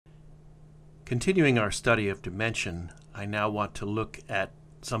Continuing our study of dimension, I now want to look at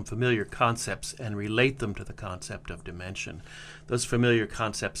some familiar concepts and relate them to the concept of dimension. Those familiar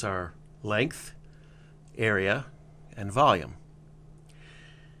concepts are length, area, and volume.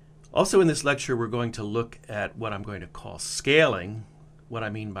 Also in this lecture, we're going to look at what I'm going to call scaling. What I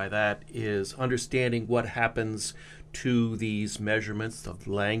mean by that is understanding what happens to these measurements of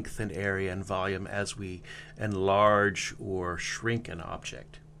length and area and volume as we enlarge or shrink an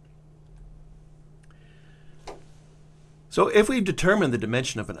object. So if we've determined the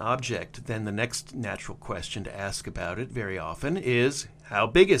dimension of an object, then the next natural question to ask about it very often is, how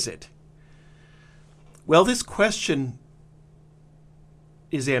big is it? Well, this question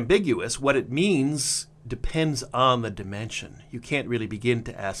is ambiguous. What it means depends on the dimension. You can't really begin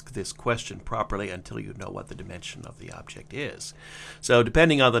to ask this question properly until you know what the dimension of the object is. So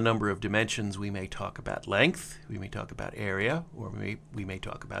depending on the number of dimensions, we may talk about length, we may talk about area, or we may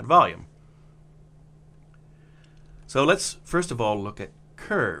talk about volume. So let's first of all look at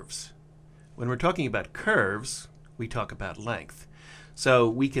curves. When we're talking about curves, we talk about length. So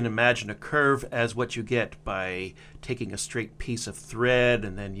we can imagine a curve as what you get by taking a straight piece of thread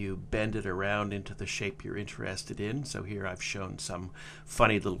and then you bend it around into the shape you're interested in. So here I've shown some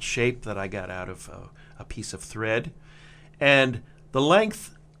funny little shape that I got out of a piece of thread. And the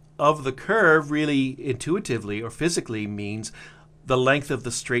length of the curve really intuitively or physically means the length of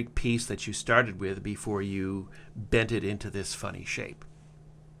the straight piece that you started with before you bent it into this funny shape.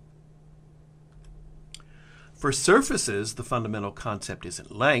 For surfaces, the fundamental concept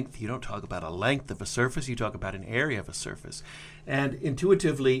isn't length. You don't talk about a length of a surface, you talk about an area of a surface. And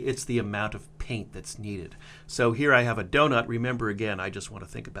intuitively, it's the amount of paint that's needed. So here I have a donut. Remember again, I just want to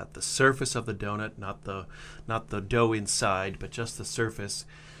think about the surface of the donut, not the dough inside, but just the surface.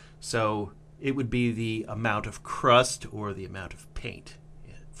 So it would be the amount of crust or the amount of paint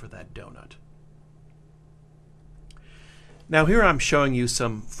for that donut. Now here I'm showing you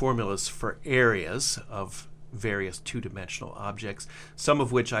some formulas for areas of various two-dimensional objects, some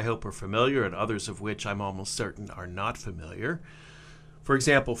of which I hope are familiar and others of which I'm almost certain are not familiar. For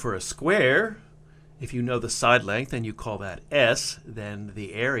example, for a square, if you know the side length and you call that S, then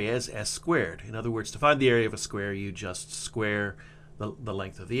the area is S squared. In other words, to find the area of a square, you just square the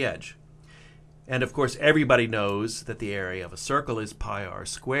length of the edge. And of course, everybody knows that the area of a circle is pi r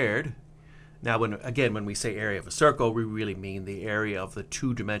squared. Now, when we say area of a circle, we really mean the area of the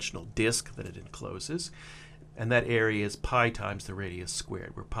two-dimensional disk that it encloses. And that area is pi times the radius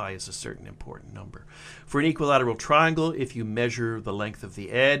squared, where pi is a certain important number. For an equilateral triangle, if you measure the length of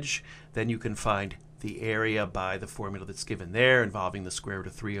the edge, then you can find the area by the formula that's given there, involving the square root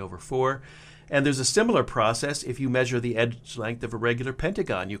of 3 over 4. And there's a similar process if you measure the edge length of a regular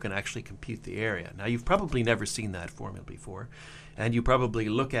pentagon. You can actually compute the area. Now, you've probably never seen that formula before, and you probably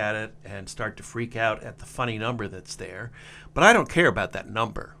look at it and start to freak out at the funny number that's there. But I don't care about that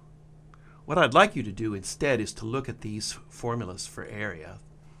number. What I'd like you to do instead is to look at these formulas for area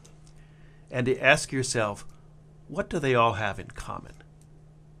and to ask yourself, what do they all have in common?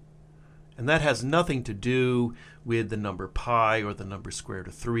 And that has nothing to do with the number pi or the number square root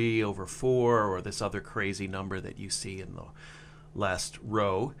of 3 over 4 or this other crazy number that you see in the last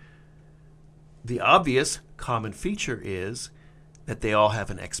row. The obvious common feature is that they all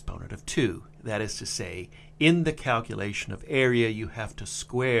have an exponent of 2. That is to say, in the calculation of area, you have to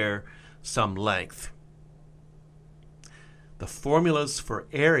square some length. The formulas for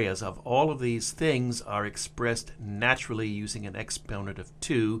areas of all of these things are expressed naturally using an exponent of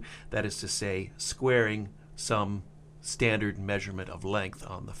 2, that is to say, squaring some standard measurement of length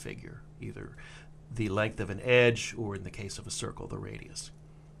on the figure, either the length of an edge or, in the case of a circle, the radius.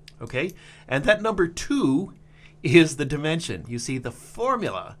 Okay? And that number 2 is the dimension. You see, the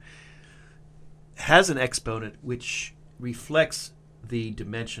formula has an exponent which reflects the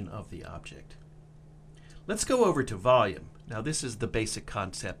dimension of the object. Let's go over to volume. Now, this is the basic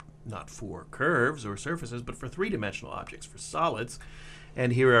concept not for curves or surfaces, but for three-dimensional objects, for solids.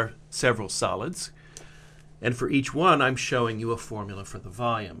 And here are several solids. And for each one, I'm showing you a formula for the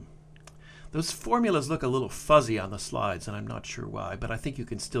volume. Those formulas look a little fuzzy on the slides, and I'm not sure why, but I think you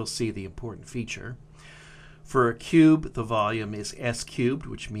can still see the important feature. For a cube, the volume is s cubed,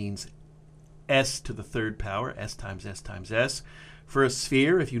 which means s to the third power, s times s times s. For a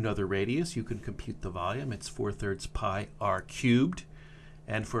sphere, if you know the radius, you can compute the volume. It's 4/3 pi r cubed.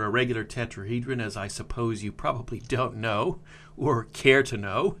 And for a regular tetrahedron, as I suppose you probably don't know or care to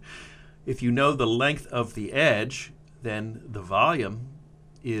know, if you know the length of the edge, then the volume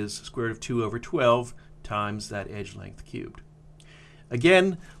is square root of 2 over 12 times that edge length cubed.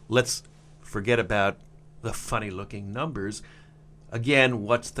 Again, let's forget about the funny looking numbers. Again,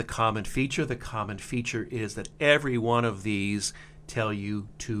 what's the common feature? The common feature is that every one of these tell you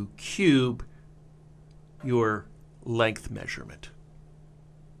to cube your length measurement.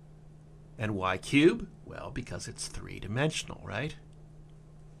 And why cube? Well, because it's three-dimensional, right?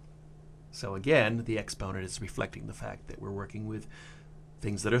 So again, the exponent is reflecting the fact that we're working with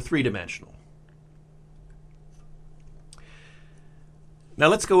things that are three-dimensional. Now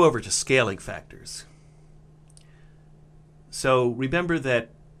let's go over to scaling factors. So remember that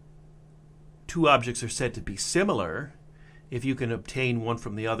two objects are said to be similar if you can obtain one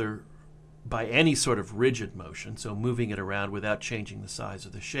from the other by any sort of rigid motion, so moving it around without changing the size or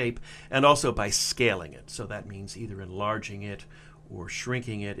the shape, and also by scaling it. So that means either enlarging it or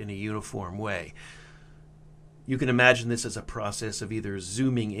shrinking it in a uniform way. You can imagine this as a process of either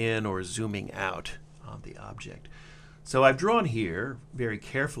zooming in or zooming out on the object. So I've drawn here very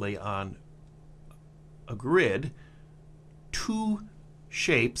carefully on a grid two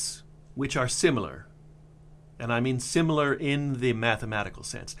shapes which are similar. And I mean similar in the mathematical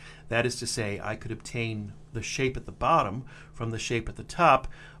sense. That is to say, I could obtain the shape at the bottom from the shape at the top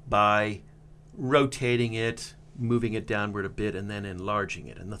by rotating it, moving it downward a bit, and then enlarging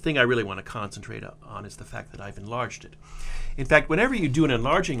it. And the thing I really want to concentrate on is the fact that I've enlarged it. In fact, whenever you do an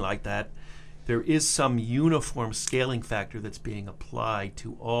enlarging like that, there is some uniform scaling factor that's being applied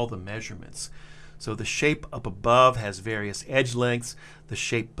to all the measurements. So the shape up above has various edge lengths. The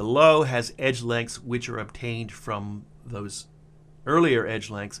shape below has edge lengths which are obtained from those earlier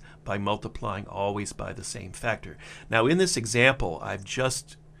edge lengths by multiplying always by the same factor. Now in this example, I've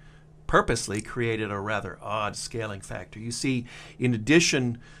just purposely created a rather odd scaling factor. You see, in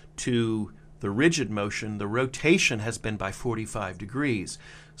addition to the rigid motion, the rotation has been by 45 degrees,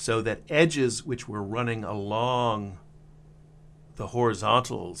 so that edges which were running along the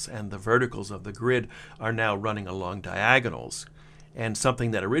horizontals and the verticals of the grid are now running along diagonals. And something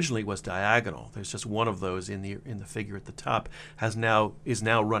that originally was diagonal, there's just one of those in the figure at the top, is now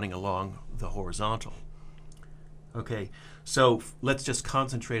running along the horizontal. Okay, so let's just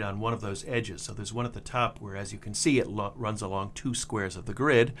concentrate on one of those edges. So there's one at the top where, as you can see, it runs along two squares of the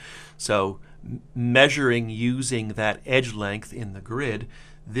grid. So measuring using that edge length in the grid,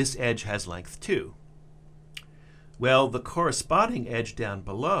 this edge has length 2. Well, the corresponding edge down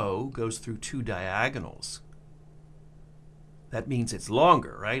below goes through two diagonals. That means it's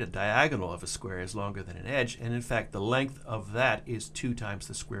longer, right? A diagonal of a square is longer than an edge, and in fact the length of that is 2 times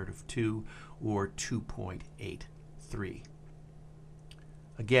the square root of 2, or 2.83.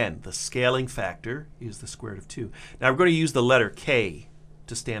 Again, the scaling factor is the square root of 2. Now we're going to use the letter k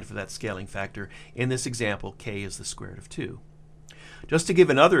to stand for that scaling factor. In this example, k is the square root of 2. Just to give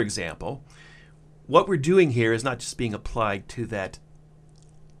another example, what we're doing here is not just being applied to that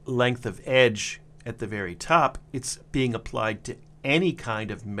length of edge at the very top, it's being applied to any kind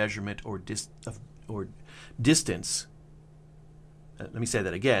of measurement or distance. Let me say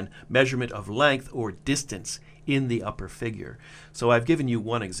that again, measurement of length or distance in the upper figure. So I've given you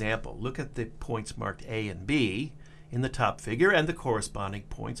one example. Look at the points marked A and B in the top figure and the corresponding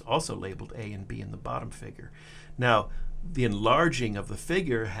points also labeled A and B in the bottom figure. Now, the enlarging of the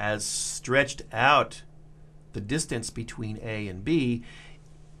figure has stretched out the distance between A and B.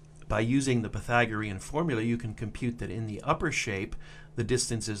 By using the Pythagorean formula, you can compute that in the upper shape, the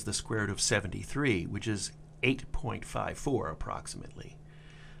distance is the square root of 73, which is 8.54 approximately.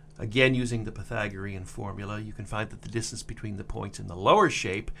 Again, using the Pythagorean formula, you can find that the distance between the points in the lower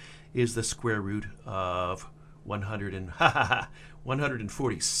shape is the square root of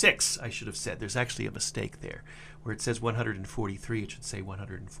 146, I should have said. There's actually a mistake there. Where it says 143, it should say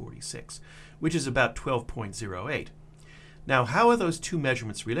 146, which is about 12.08. Now, how are those two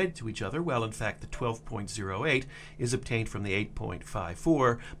measurements related to each other? Well, in fact, the 12.08 is obtained from the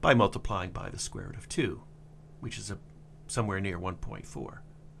 8.54 by multiplying by the square root of 2, which is somewhere near 1.4.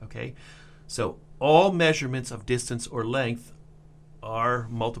 Okay? So all measurements of distance or length are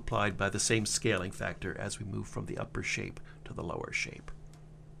multiplied by the same scaling factor as we move from the upper shape to the lower shape.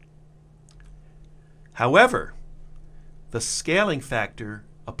 However, the scaling factor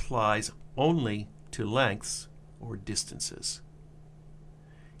applies only to lengths or distances.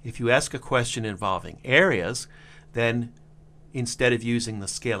 If you ask a question involving areas, then instead of using the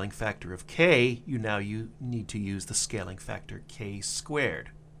scaling factor of k, you need to use the scaling factor k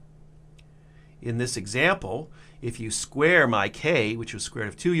squared. In this example, if you square my k, which was square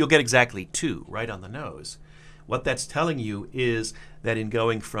root of 2, you'll get exactly 2 right on the nose. What that's telling you is that in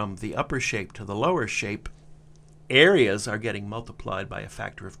going from the upper shape to the lower shape, areas are getting multiplied by a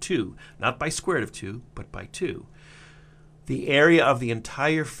factor of 2, not by square root of 2, but by 2. The area of the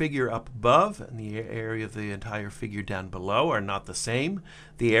entire figure up above and the area of the entire figure down below are not the same.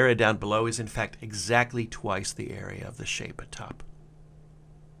 The area down below is in fact exactly twice the area of the shape atop.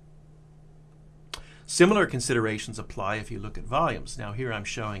 Similar considerations apply if you look at volumes. Now here I'm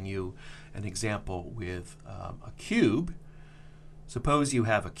showing you an example with a cube. Suppose you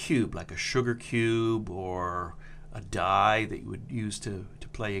have a cube, like a sugar cube or a die that you would use to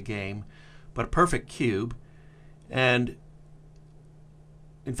play a game, but a perfect cube. And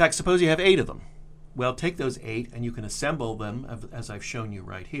in fact, suppose you have 8 of them. Well, take those 8 and you can assemble them as I've shown you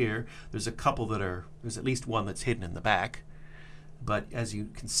right here. There's a couple there's at least one that's hidden in the back. But as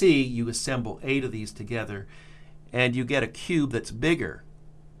you can see, you assemble 8 of these together and you get a cube that's bigger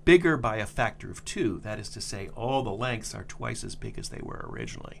by a factor of 2. That is to say, all the lengths are twice as big as they were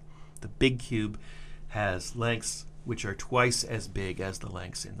originally. The big cube has lengths which are twice as big as the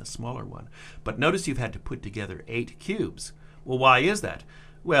lengths in the smaller one. But notice you've had to put together 8 cubes. Well, why is that?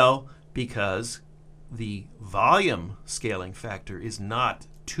 Well, because the volume scaling factor is not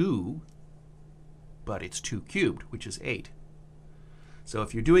 2, but it's 2 cubed, which is 8. So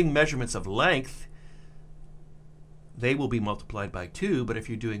if you're doing measurements of length, they will be multiplied by 2, but if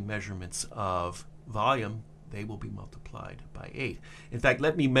you're doing measurements of volume, they will be multiplied by 8. In fact,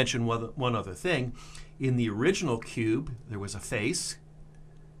 let me mention one other thing. In the original cube, there was a face,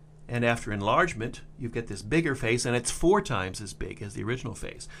 and after enlargement, you get this bigger face, and it's 4 times as big as the original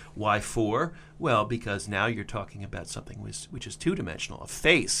face. Why 4? Well, because now you're talking about something which is 2-dimensional, a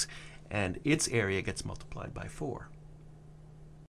face, and its area gets multiplied by 4.